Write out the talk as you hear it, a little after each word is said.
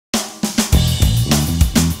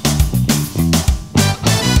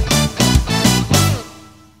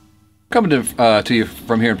Coming to you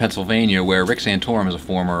from here in Pennsylvania, where Rick Santorum is a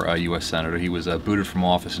former U.S. Senator. He was booted from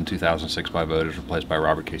office in 2006 by voters, replaced by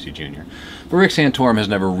Robert Casey Jr. But Rick Santorum has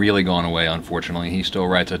never really gone away, unfortunately. He still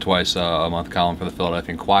writes a twice-a-month column for the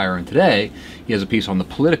Philadelphia Inquirer, and today he has a piece on the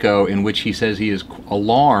Politico in which he says he is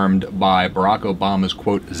alarmed by Barack Obama's,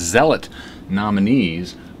 quote, zealot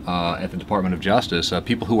nominees at the Department of Justice,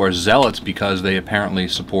 people who are zealots because they apparently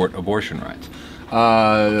support abortion rights.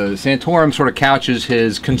 Santorum sort of couches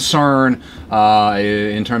his concern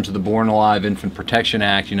in terms of the Born Alive Infant Protection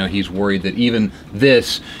Act. You know, he's worried that even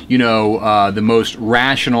this, the most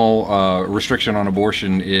rational restriction on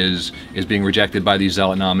abortion is being rejected by these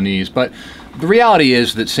zealot nominees. But the reality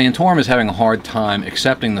is that Santorum is having a hard time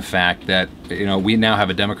accepting the fact that, we now have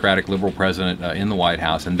a Democratic liberal president in the White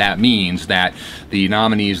House, and that means that the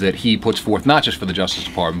nominees that he puts forth, not just for the Justice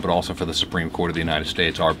Department, but also for the Supreme Court of the United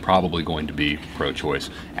States, are probably going to be pro-choice,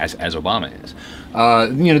 as Obama is.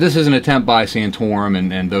 This is an attempt by Santorum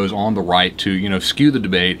and those on the right to, skew the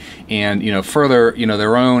debate and, further,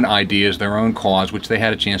 their own ideas, their own cause, which they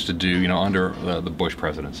had a chance to do, under the Bush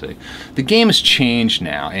presidency. The game has changed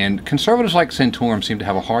now, and conservatives like Santorum seem to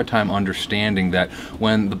have a hard time understanding that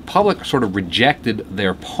when the public sort of rejected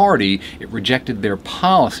their party, it rejected their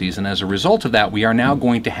policies, and as a result of that, we are now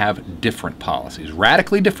going to have different policies.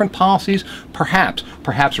 Radically different policies? Perhaps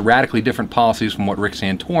radically different policies from what Rick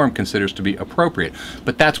Santorum considers to be appropriate.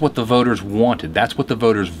 But that's what the voters wanted. That's what the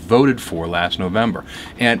voters voted for last November.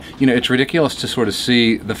 And, it's ridiculous to sort of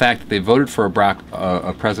see the fact that they voted for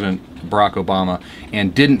a President Barack Obama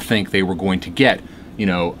and didn't think they were going to get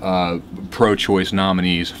pro-choice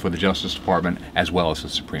nominees for the Justice Department as well as the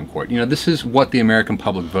Supreme Court. This is what the American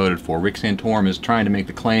public voted for. Rick Santorum is trying to make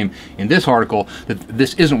the claim in this article that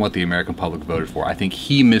this isn't what the American public voted for. I think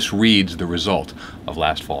he misreads the result of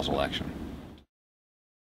last fall's election.